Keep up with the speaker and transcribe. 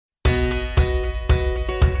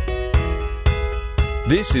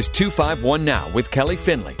This is 251 Now with Kelly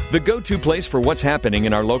Finley, the go-to place for what's happening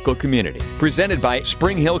in our local community. Presented by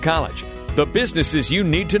Spring Hill College. The businesses you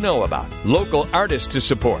need to know about, local artists to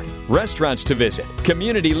support, restaurants to visit,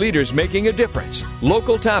 community leaders making a difference,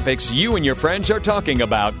 local topics you and your friends are talking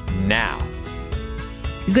about now.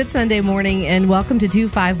 Good Sunday morning and welcome to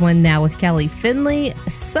 251 Now with Kelly Finley.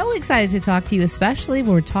 So excited to talk to you, especially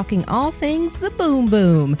when we're talking all things the boom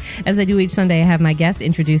boom. As I do each Sunday, I have my guests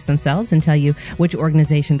introduce themselves and tell you which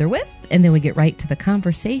organization they're with, and then we get right to the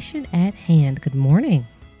conversation at hand. Good morning.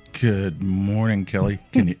 Good morning, Kelly.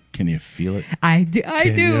 Can you feel it? I do.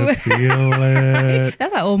 Can you feel it?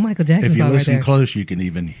 That's how old Michael Jackson. If you song listen right there. close, you can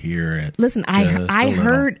even hear it. Listen, I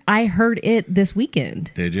heard it this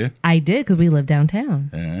weekend. Did you? I did because we live downtown.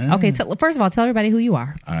 Okay, first of all, tell everybody who you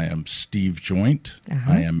are. I am Steve Joynt.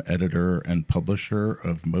 I am editor and publisher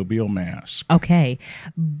of Mobile Mask. Okay,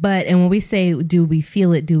 and when we say, do we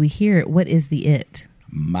feel it, do we hear it, what is the it?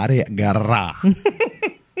 Mardi Gras.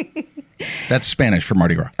 That's Spanish for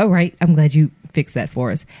Mardi Gras. Oh, right. I'm glad you fixed that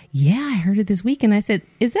for us. Yeah, I heard it this week, and I said,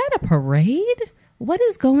 is that a parade? What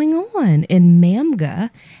is going on? And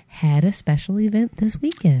MAMGA had a special event this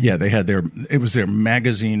weekend. Yeah, they had it was their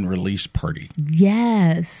magazine release party.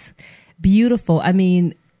 Yes. Beautiful. I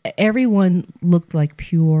mean, everyone looked like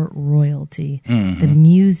pure royalty. Mm-hmm. The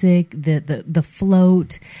music, the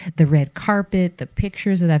float, the red carpet, the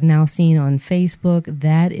pictures that I've now seen on Facebook,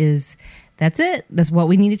 that's it. That's what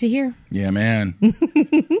we needed to hear. Yeah, man. We're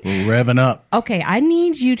revving up. Okay, I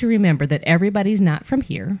need you to remember that everybody's not from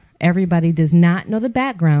here. Everybody does not know the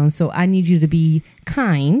background, so I need you to be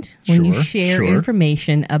kind when you share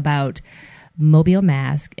information about Mobile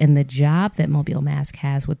Mask and the job that Mobile Mask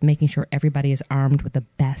has with making sure everybody is armed with the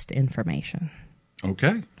best information.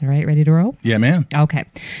 Okay. All right, ready to roll? Yeah, man. Okay.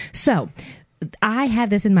 So I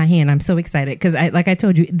have this in my hand. I'm so excited because, like I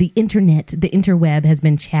told you, the interweb has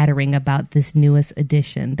been chattering about this newest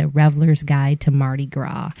edition, the Reveler's Guide to Mardi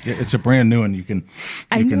Gras. Yeah, it's a brand new one.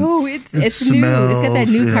 I know it's new. It's got that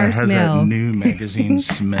new car smell. That new magazine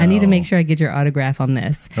smell. I need to make sure I get your autograph on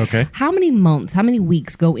this. Okay. How many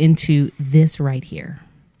weeks go into this right here?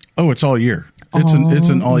 Oh, it's all year. It's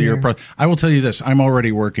an all year process. I will tell you this: I'm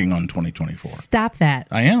already working on 2024. Stop that!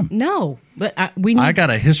 I am. No, but I got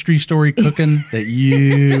a history story cooking that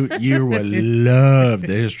you will love.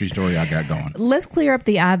 The history story I got going. Let's clear up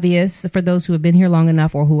the obvious for those who have been here long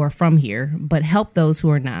enough or who are from here, but help those who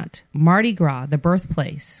are not. Mardi Gras, the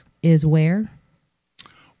birthplace, is where?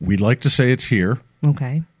 We'd like to say it's here.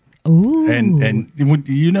 Okay. Ooh. And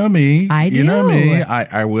you know me. I do. You know me.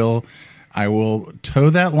 I will toe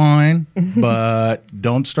that line, but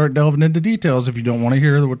don't start delving into details if you don't want to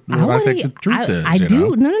hear what I think the truth is. I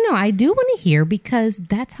do. No. I do want to hear because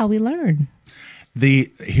that's how we learn.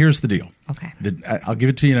 Here's the deal. Okay. I'll give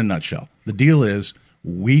it to you in a nutshell. The deal is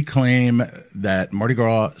we claim that Mardi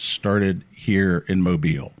Gras started here in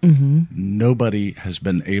Mobile. Mm-hmm. Nobody has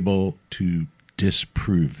been able to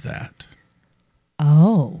disprove that.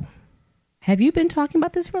 Oh. Have you been talking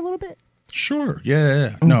about this for a little bit? Sure.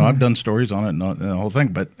 Yeah. Mm-hmm. No, I've done stories on it, not the whole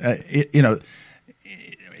thing. But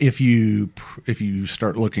if you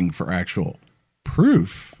start looking for actual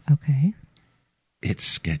proof, okay, it's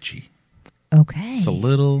sketchy. Okay, it's a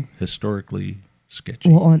little historically sketchy.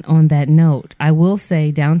 Well, on that note, I will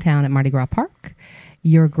say downtown at Mardi Gras Park,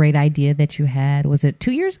 your great idea that you had, was it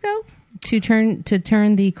 2 years ago, to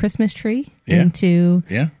turn the Christmas tree into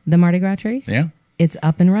the Mardi Gras tree? Yeah, it's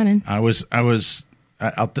up and running.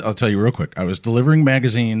 I'll tell you real quick. I was delivering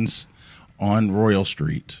magazines on Royal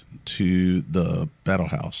Street to the Battle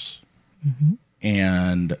House, mm-hmm.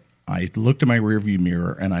 and I looked in my rearview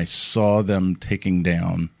mirror and I saw them taking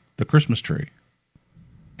down the Christmas tree.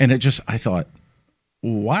 And I thought,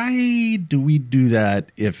 why do we do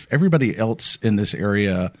that if everybody else in this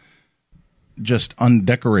area just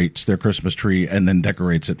undecorates their Christmas tree and then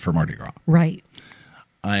decorates it for Mardi Gras? Right.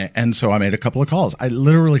 And so I made a couple of calls. I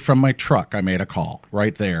literally, from my truck, I made a call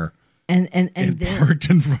right there. And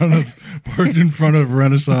parked in front of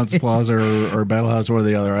Renaissance Plaza or Battle House, one or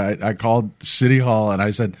the other. I called City Hall and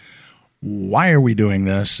I said, why are we doing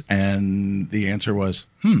this? And the answer was,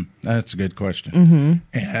 that's a good question. Mm-hmm.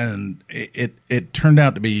 And it turned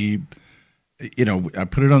out to be, I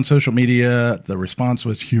put it on social media. The response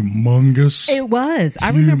was humongous. It was.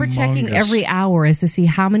 I remember checking every hour as to see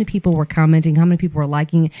how many people were commenting, how many people were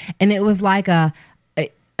liking. And it was like how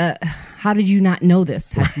did you not know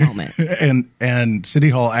this type moment? And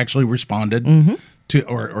City Hall actually responded mm-hmm. to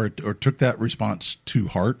or took that response to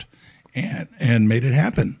heart and made it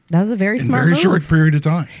happen. That was a very smart move. In a very short period of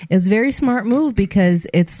time. It was a very smart move because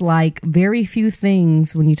it's like very few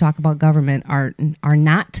things when you talk about government are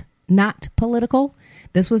not political.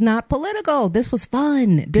 This was not political. This was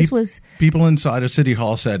fun. People inside of City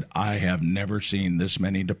Hall said, I have never seen this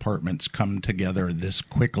many departments come together this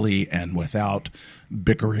quickly and without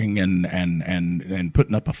bickering and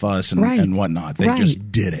putting up a fuss and whatnot. They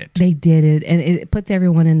just did it. They did it, and it puts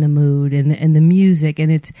everyone in the mood and the music,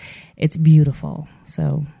 and it's beautiful.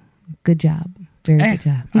 So good job. Very good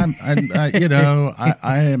job. I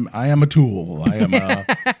am a tool. I am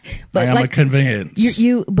a conveyance.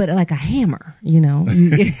 But like a hammer,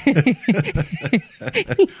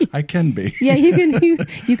 I can be. Yeah,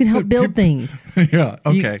 you can help build things. Yeah.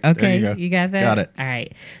 Okay. Okay. There you go. You got that? Got it. All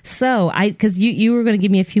right. So because you were going to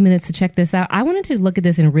give me a few minutes to check this out, I wanted to look at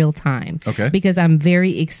this in real time. Okay. Because I'm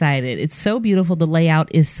very excited. It's so beautiful. The layout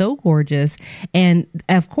is so gorgeous, and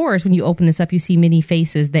of course, when you open this up, you see many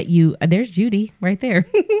faces that there's Judy. Right there.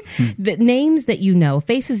 The names that you know,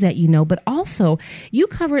 faces that you know, but also you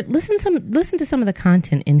covered, listen to some of the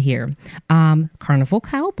content in here. Carnival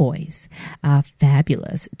Cowboys,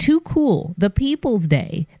 Fabulous, Too Cool, The People's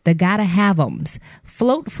Day, The Gotta Have 'Ems,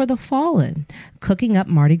 Float for the Fallen, Cooking Up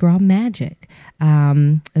Mardi Gras Magic.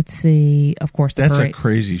 Let's see, of course, the That's parade. A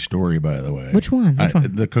crazy story, by the way. Which one?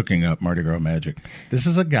 The Cooking Up Mardi Gras Magic. This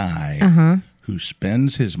is a guy who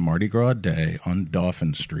spends his Mardi Gras day on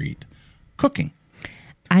Dauphin Street cooking.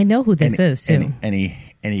 I know who this is too. And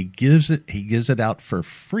he gives it out for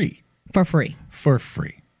free. For free.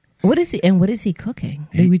 What is he cooking?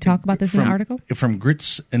 Did we talk about this in the article? From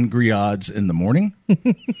grits and griots in the morning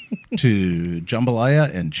to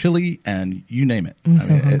jambalaya and chili and you name it. I'm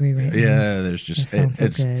so hungry right now. Yeah, there's just sounds so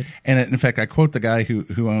good. And in fact, I quote the guy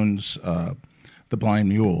who owns the Blind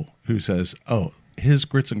Mule, who says, "Oh, his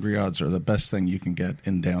grits and griots are the best thing you can get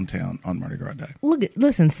in downtown on Mardi Gras Day."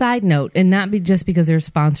 Listen, side note, and not just because they're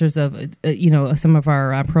sponsors of, some of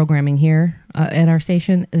our programming here at our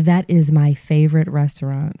station. That is my favorite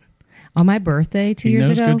restaurant. On my birthday 2 years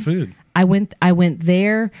ago, good food. I went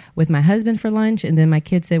there with my husband for lunch, and then my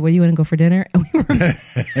kids said, "Where do you want to go for dinner?" And we were back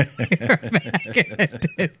at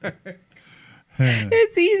dinner.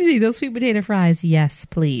 It's easy. Those sweet potato fries. Yes,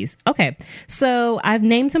 please. Okay. So I've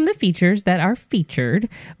named some of the features that are featured.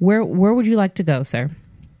 Where would you like to go, sir?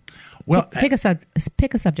 Well, pick a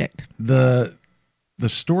subject. The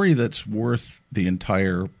story that's worth the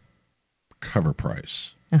entire cover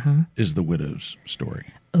price is the widow's story.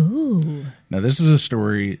 Ooh. Now, this is a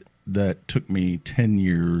story that took me 10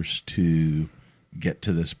 years to get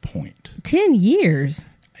to this point. 10 years?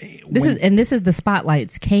 This is the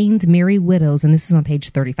spotlights, Kane's Merry Widows, and this is on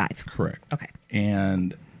page 35. Correct. Okay.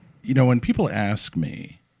 And, when people ask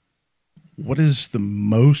me, what is the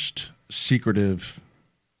most secretive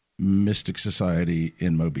mystic society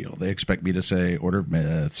in Mobile? They expect me to say Order of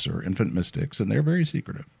Myths or Infant Mystics, and they're very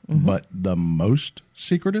secretive. Mm-hmm. But the most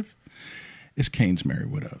secretive is Kane's Merry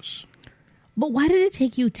Widows. But why did it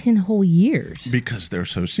take you 10 whole years? Because they're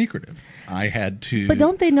so secretive. I had to. But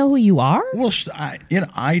don't they know who you are? Well,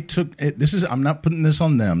 I took it. I'm not putting this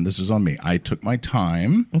on them. This is on me. I took my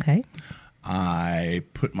time. Okay. I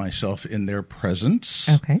put myself in their presence.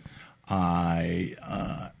 Okay. I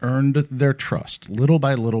earned their trust little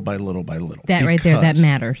by little by little by little. That right there, that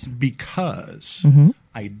matters. Because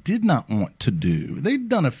I did not want to do. They've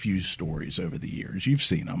done a few stories over the years. You've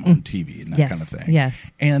seen them on TV and that kind of thing.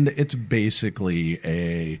 Yes. And it's basically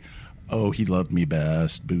he loved me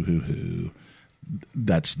best, boo-hoo-hoo.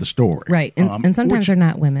 That's the story. Right. And sometimes they're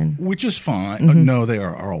not women. Which is fine. No, they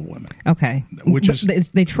are all women. Okay.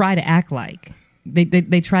 They try to act like.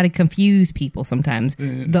 They try to confuse people sometimes.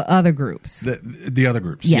 The other groups. The other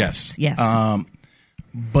groups. Yes.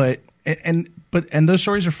 But those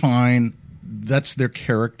stories are fine. That's their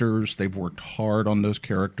characters. They've worked hard on those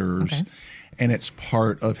characters. Okay. And it's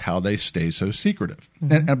part of how they stay so secretive.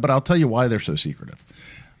 But I'll tell you why they're so secretive.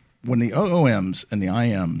 When the OOMs and the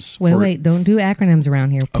IMs... Wait, don't do acronyms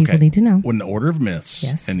around here. People need to know. When the Order of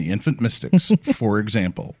Myths and the Infant Mystics, for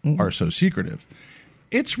example, are so secretive,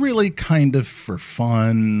 it's really kind of for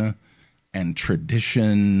fun and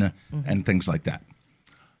tradition and things like that.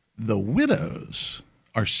 The widows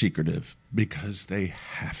are secretive because they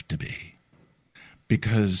have to be.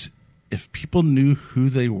 Because if people knew who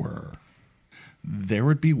they were, there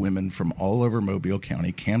would be women from all over Mobile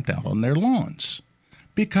County camped out on their lawns.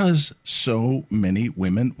 Because so many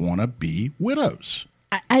women want to be widows.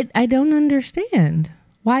 I don't understand.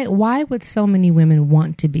 Why would so many women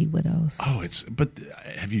want to be widows? But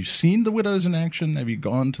have you seen the widows in action? Have you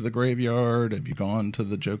gone to the graveyard? Have you gone to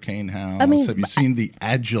the Joe Kane house? Have you seen the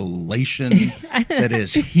adulation that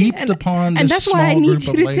is heaped upon this small group of ladies?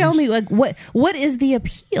 And that's why I need you to tell me, what is the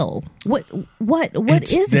appeal? What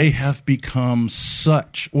is it? They have become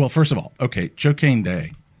such. Well, first of all, Joe Kane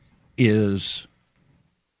Day is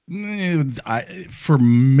For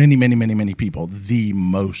many people, the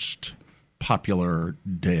most popular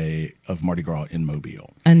day of Mardi Gras in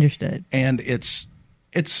Mobile. Understood. And it's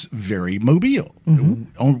very Mobile.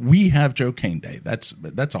 We have Joe Cane Day.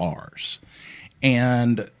 That's ours.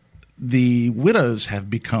 And the widows have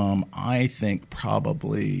become, I think,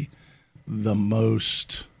 probably the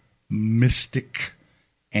most mystic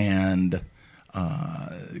and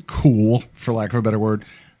cool, for lack of a better word,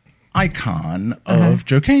 icon of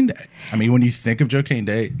Joe Cane Day. I mean, when you think of Joe Cane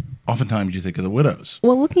Day, oftentimes you think of the widows.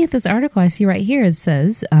 Well, looking at this article I see right here, it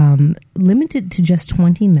says limited to just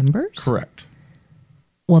 20 members? Correct.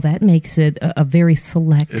 Well, that makes it a very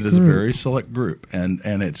select group. It is a very select group, and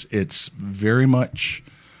it's very much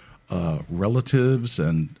relatives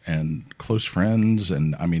and close friends,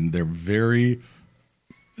 and I mean they're very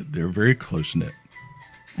close-knit.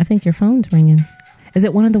 I think your phone's ringing. Is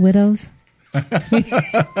it one of the widows?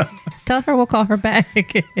 Tell her we'll call her back.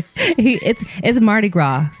 It's Mardi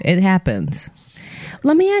Gras. It happens.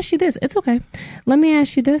 Let me ask you this. It's okay. Let me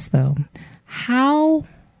ask you this, though. How,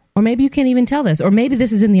 or maybe you can't even tell this, or maybe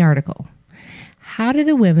this is in the article. How do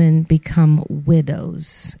the women become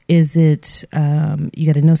widows? Is it, you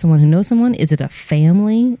got to know someone who knows someone? Is it a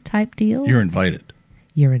family type deal? You're invited.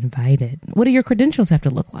 You're invited. What do your credentials have to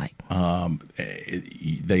look like?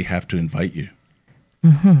 They have to invite you.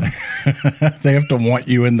 They have to want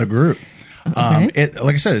you in the group. Okay.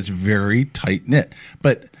 Like I said, it's very tight knit.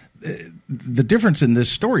 But the difference in this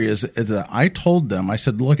story is that I told them, I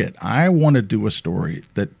said, look, I want to do a story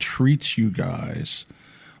that treats you guys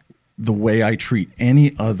the way I treat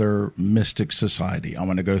any other mystic society. I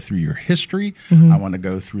want to go through your history. I want to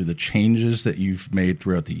go through the changes that you've made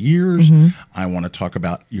throughout the years. I want to talk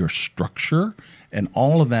about your structure, and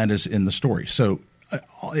all of that is in the story. So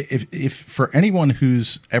if for anyone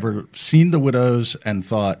who's ever seen the widows and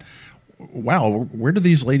thought, wow, where do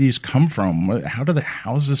these ladies come from?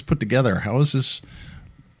 How is this put together?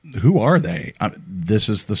 Who are they? This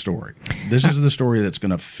is the story. This is the story that's going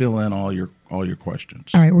to fill in all your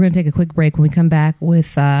questions. All right, we're going to take a quick break. When we come back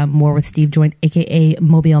with more with Steve Joynt, a.k.a.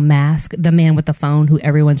 Mobile Mask, the man with the phone who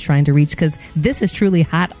everyone's trying to reach, because this is truly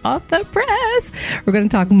hot off the press. We're going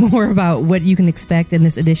to talk more about what you can expect in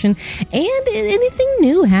this edition and anything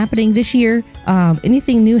new happening this year.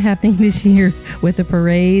 With the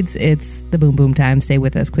parades. It's the boom boom time. Stay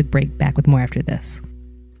with us. Quick break. Back with more after this.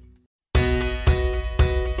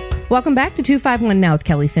 Welcome back to 251 Now with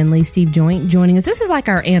Kelly Finley, Steve Joynt joining us. This is like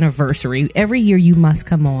our anniversary. Every year you must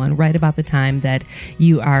come on right about the time that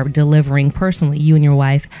you are delivering personally, you and your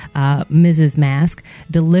wife, Mrs. Mask,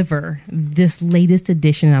 deliver this latest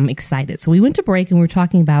edition. I'm excited. So we went to break and we were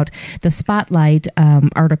talking about the Spotlight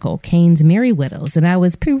article, Cain's Merry Widows. And I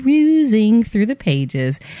was perusing through the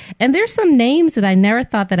pages, and there's some names that I never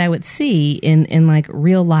thought that I would see in like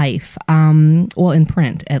real life, in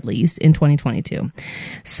print at least, in 2022.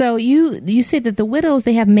 So you say that the widows,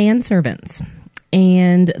 they have manservants,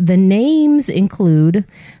 and the names include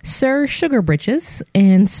Sir Sugar Britches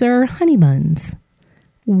and Sir Honeybuns.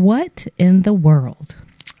 What in the world?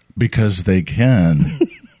 Because they can.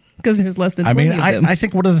 Because there's less than 20 of them. I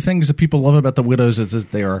think one of the things that people love about the widows is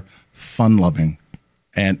that they are fun-loving.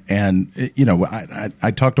 And you know,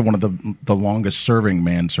 I talked to one of the longest serving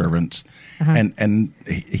manservants, and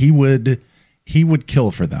he would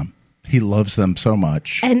kill for them. He loves them so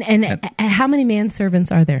much. And how many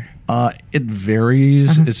manservants are there? It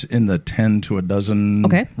varies. It's in the 10 to a dozen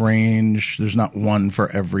range. There's not one for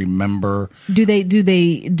every member. Do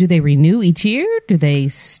they renew each year? Do they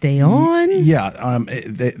stay on? Yeah,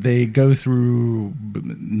 they go through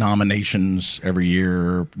nominations every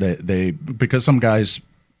year. They because some guys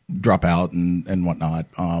drop out and whatnot.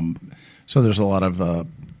 So there's a lot of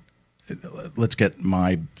let's get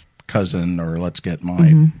my cousin, or let's get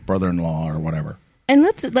my brother-in-law, or whatever. And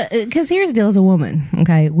because here's the deal, as a woman,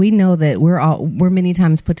 okay, we know that we're many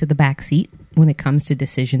times put to the back seat when it comes to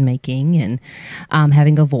decision making and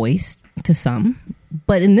having a voice to some.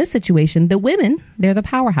 But in this situation, the women, they're the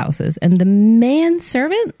powerhouses, and the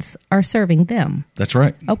manservants are serving them. That's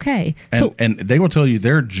right. Okay. And they will tell you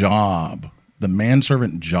their job, the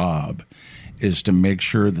manservant job, is to make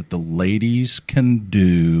sure that the ladies can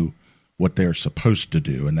do what they're supposed to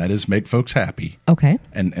do, and that is make folks happy. Okay.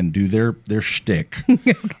 And do their shtick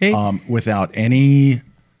okay. Without any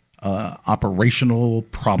operational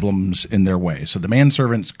problems in their way. So the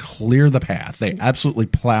manservants clear the path. They absolutely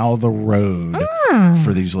plow the road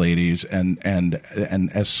for these ladies and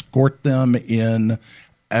escort them in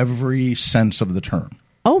every sense of the term.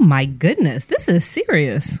 Oh my goodness, this is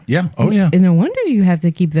serious. Yeah. Oh yeah. And no wonder you have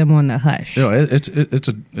to keep them on the hush.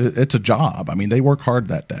 It's a job. I mean, they work hard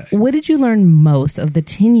that day. What did you learn most of the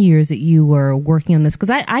 10 years that you were working on this?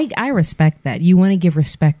 Because I respect that. You want to give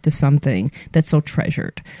respect to something that's so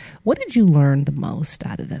treasured. What did you learn the most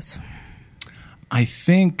out of this? I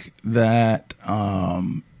think that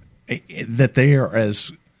that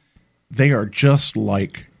they are just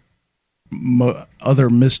like other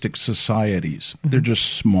mystic societies. Mm-hmm. They're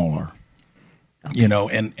just smaller, okay.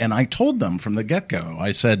 And I told them from the get-go,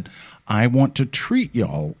 I said, I want to treat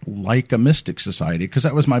y'all like a mystic society, because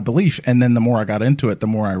that was my belief. And then the more I got into it, the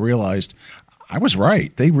more I realized I was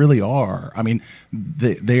right. They really are. I mean,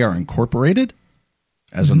 they are incorporated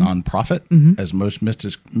as mm-hmm. a nonprofit, mm-hmm. as most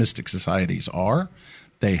mystic societies are.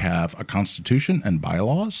 They have a constitution and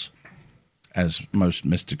bylaws, as most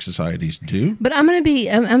mystic societies do. But I'm going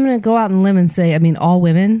to go out on a limb and say, I mean, all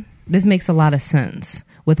women, this makes a lot of sense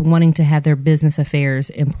with wanting to have their business affairs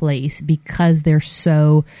in place, because they're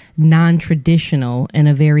so non-traditional in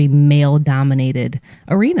a very male-dominated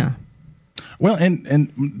arena. Well,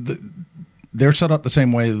 they're set up the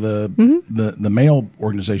same way the male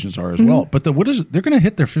organizations are as mm-hmm. well. But they're going to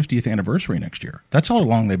hit their 50th anniversary next year. That's how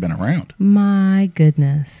long they've been around. My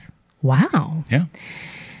goodness. Wow. Yeah.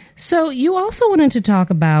 So you also wanted to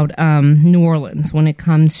talk about New Orleans when it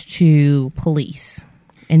comes to police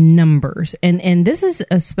and numbers. And this is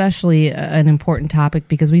especially an important topic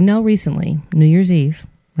because we know recently, New Year's Eve,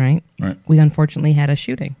 right? We unfortunately had a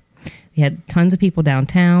shooting. We had tons of people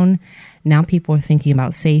downtown. Now people are thinking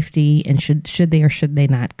about safety and should they or should they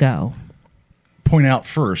not go. Point out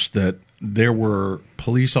first that there were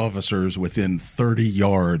police officers within 30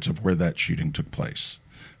 yards of where that shooting took place.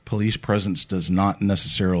 Police presence does not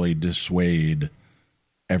necessarily dissuade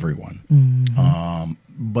everyone. Mm-hmm.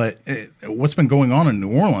 But what's been going on in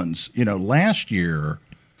New Orleans, last year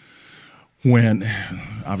when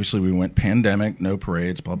obviously we went pandemic, no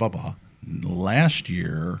parades, blah, blah, blah. Last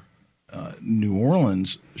year, New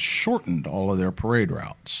Orleans shortened all of their parade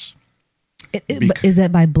routes. Is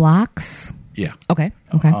that by blocks? Yeah. Okay.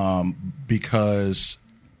 Because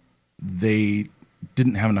they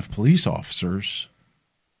didn't have enough police officers.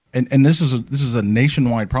 And this is a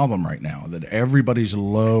nationwide problem right now, that everybody's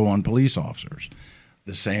low on police officers,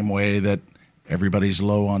 the same way that everybody's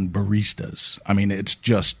low on baristas. I mean, it's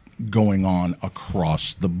just going on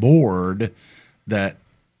across the board that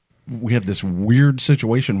we have this weird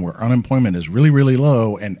situation where unemployment is really, really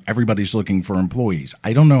low and everybody's looking for employees.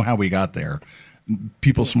 I don't know how we got there.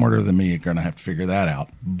 People smarter than me are going to have to figure that out.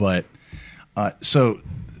 But so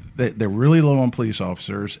they're really low on police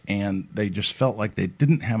officers, and they just felt like they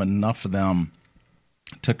didn't have enough of them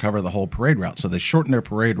to cover the whole parade route. So they shortened their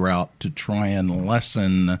parade route to try and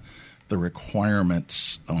lessen the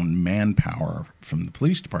requirements on manpower from the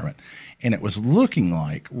police department. And it was looking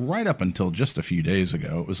like, right up until just a few days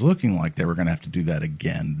ago, it was looking like they were going to have to do that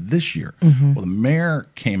again this year. Mm-hmm. Well, the mayor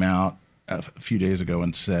came out a few days ago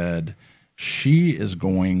and said she is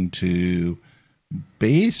going to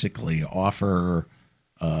basically offer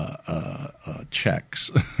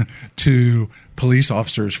checks to police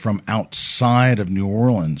officers from outside of New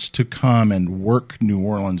Orleans to come and work New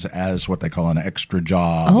Orleans as what they call an extra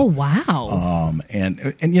job. Oh, wow. And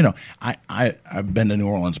I've been to New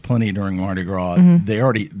Orleans plenty during Mardi Gras.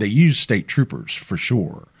 Mm-hmm. They use state troopers for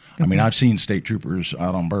sure. Okay. I mean, I've seen state troopers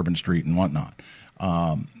out on Bourbon Street and whatnot.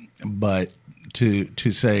 But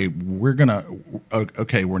to say we're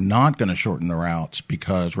not going to shorten the routes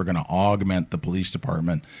because we're going to augment the police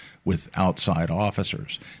department with outside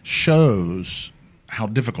officers shows how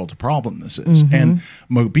difficult a problem this is. Mm-hmm. And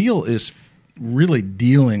Mobile is really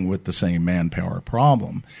dealing with the same manpower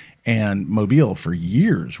problem. And Mobile for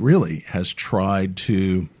years really has tried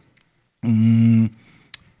to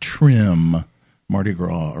trim Mardi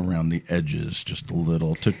Gras around the edges just a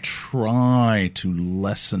little to try to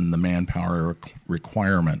lessen the manpower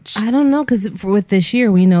requirements. I don't know, because with this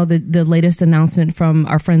year, we know that the latest announcement from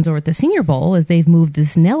our friends over at the Senior Bowl is they've moved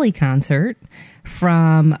this Nelly concert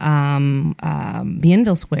from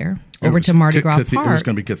Bienville Square over to Mardi Gras Park. It was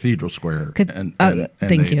going to be Cathedral Square.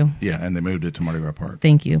 Thank you. Yeah, and they moved it to Mardi Gras Park.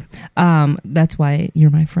 Thank you. That's why you're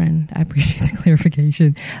my friend. I appreciate the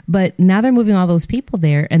clarification. But now they're moving all those people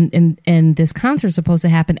there, and this concert is supposed to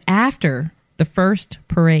happen after the first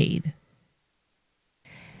parade.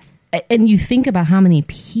 And you think about how many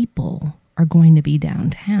people are going to be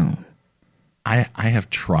downtown. I have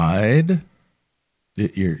tried.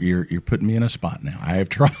 You're putting me in a spot now. I have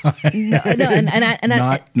tried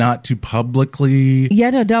not to publicly. Yeah,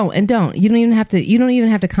 no, don't. You don't even have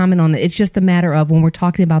to comment on it. It's just a matter of when we're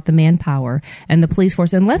talking about the manpower and the police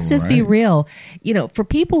force. And let's just be real. For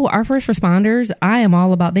people who are first responders, I am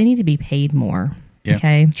all about they need to be paid more. Yeah,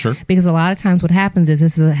 okay. Sure. Because a lot of times what happens is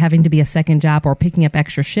this is having to be a second job or picking up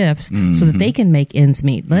extra shifts so that they can make ends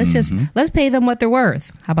meet. Let's pay them what they're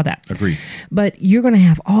worth. How about that? Agreed. But you're going to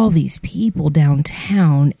have all these people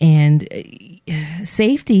downtown, and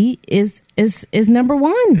safety is number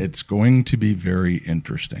one. It's going to be very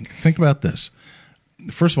interesting. Think about this.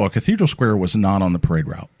 First of all, Cathedral Square was not on the parade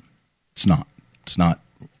route. It's not. It's not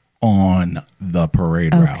on the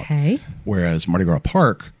parade route. Whereas Mardi Gras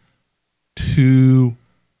Park, 2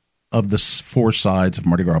 of the 4 sides of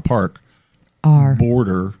Mardi Gras Park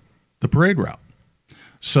border the parade route.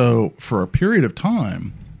 So for a period of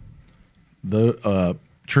time, the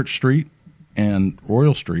Church Street and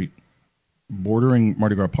Royal Street bordering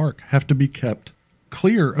Mardi Gras Park have to be kept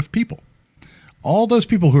clear of people. All those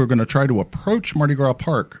people who are going to try to approach Mardi Gras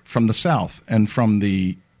Park from the south and from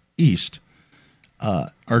the east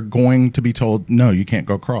are going to be told, no, you can't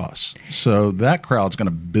go across. So that crowd's going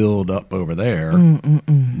to build up over there. They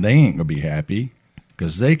ain't going to be happy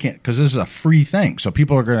because they can't, because this is a free thing. So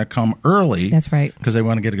people are going to come early. That's right. Because they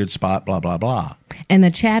want to get a good spot, blah, blah, blah. And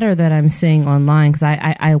the chatter that I'm seeing online, because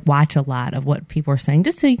I watch a lot of what people are saying,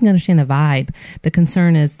 just so you can understand the vibe, the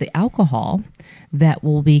concern is the alcohol that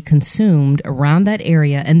will be consumed around that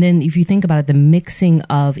area. And then if you think about it, the mixing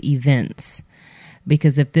of events.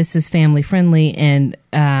 Because if this is family friendly, and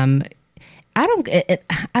I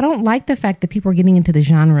don't like the fact that people are getting into the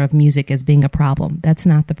genre of music as being a problem. That's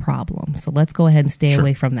not the problem. So let's go ahead and stay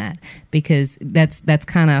away from that, because that's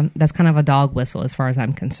kind of a dog whistle as far as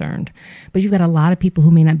I'm concerned. But you've got a lot of people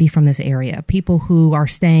who may not be from this area, people who are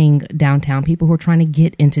staying downtown, people who are trying to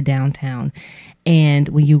get into downtown. And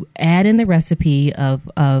when you add in the recipe of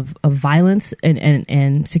violence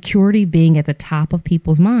and security being at the top of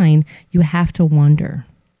people's mind, you have to wonder.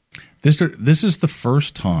 This is the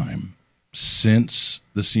first time since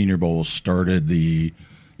the Senior Bowl started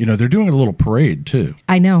they're doing a little parade too.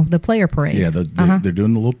 I know, the player parade. Yeah, they're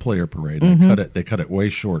doing the little player parade. They cut it way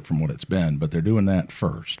short from what it's been, but they're doing that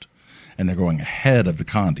first. And they're going ahead of the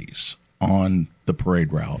Condies on the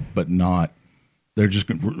parade route, but not. They're just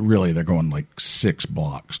they're going like 6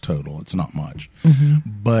 blocks total. It's not much.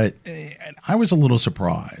 But I was a little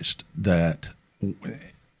surprised that when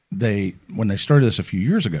they started this a few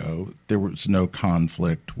years ago, there was no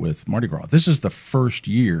conflict with Mardi Gras. This is the first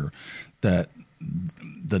year that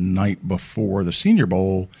the night before the Senior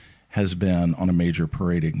Bowl has been on a major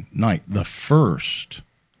parading night. The first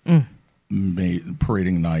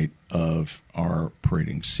parading night of our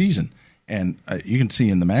parading season. And you can see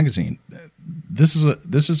in the magazine, this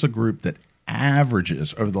is a group that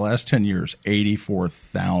averages over the last 10 years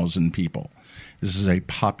 84,000 people. This is a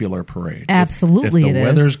popular parade. Absolutely, if the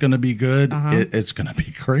weather's going to be good, it's going to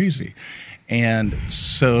be crazy. And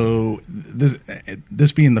so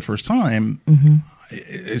this being the first time,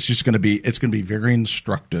 it's going to be very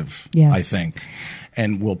instructive. Yes. I think.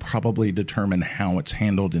 And will probably determine how it's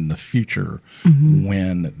handled in the future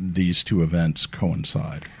when these two events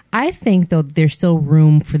coincide. I think, though, there's still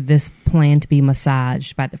room for this plan to be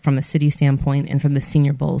massaged from a city standpoint and from the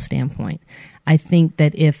Senior Bowl standpoint. I think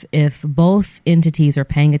that if both entities are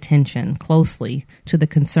paying attention closely to the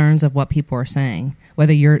concerns of what people are saying,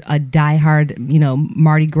 whether you're a diehard,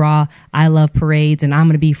 Mardi Gras, I love parades and I'm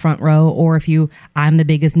going to be front row, or I'm the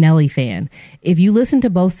biggest Nelly fan. If you listen to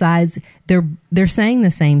both sides, they're saying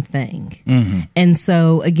the same thing. And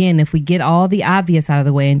so, again, if we get all the obvious out of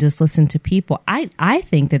the way and just listen to people, I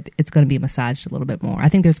think that it's going to be massaged a little bit more. I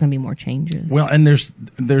think there's going to be more changes. Well, and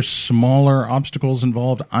there's smaller obstacles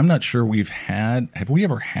involved. I'm not sure have we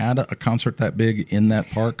ever had a concert that big in that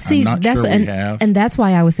park? See, I'm not sure we have. And that's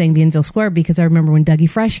why I was saying Bienville Square, because I remember when Dougie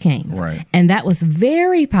Fresh came. Right. And that was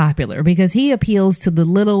very popular because he appeals to the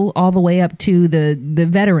little all the way up to the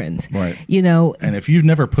veterans. Right. And if you've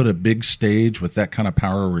never put a big stage with that kind of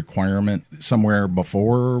power requirement somewhere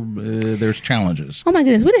before, there's challenges. Oh, my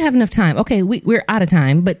goodness. We didn't have enough time. Okay, we're out of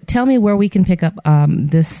time, but tell me where we can pick up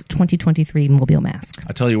this 2023 Mobile Mask.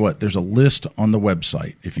 I tell you what, there's a list on the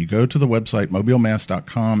website. If you go to the website,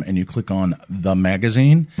 mobilemask.com, and you click on the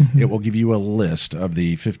magazine, it will give you a list of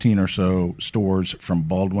the 15 or so stores from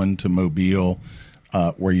Baldwin to Mobile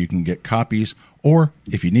where you can get copies. Or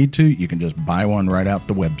if you need to, you can just buy one right out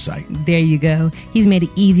the website. There you go. He's made it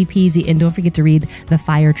easy peasy. And don't forget to read The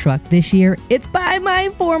Fire Truck. This year, it's by my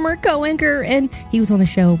former co-anchor, and he was on the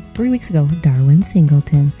show 3 weeks ago, Darwin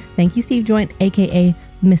Singleton. Thank you, Steve Joynt, a.k.a.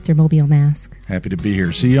 Mr. Mobile Mask. Happy to be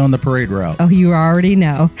here. See you on the parade route. Oh, you already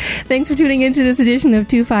know. Thanks for tuning into this edition of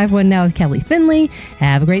 251 Now with Kelly Finley.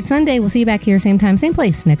 Have a great Sunday. We'll see you back here same time, same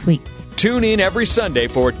place next week. Tune in every Sunday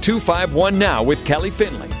for 251 Now with Kelly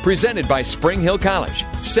Finley, presented by Spring Hill College,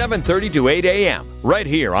 7:30 to 8 a.m., right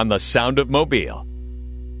here on the Sound of Mobile.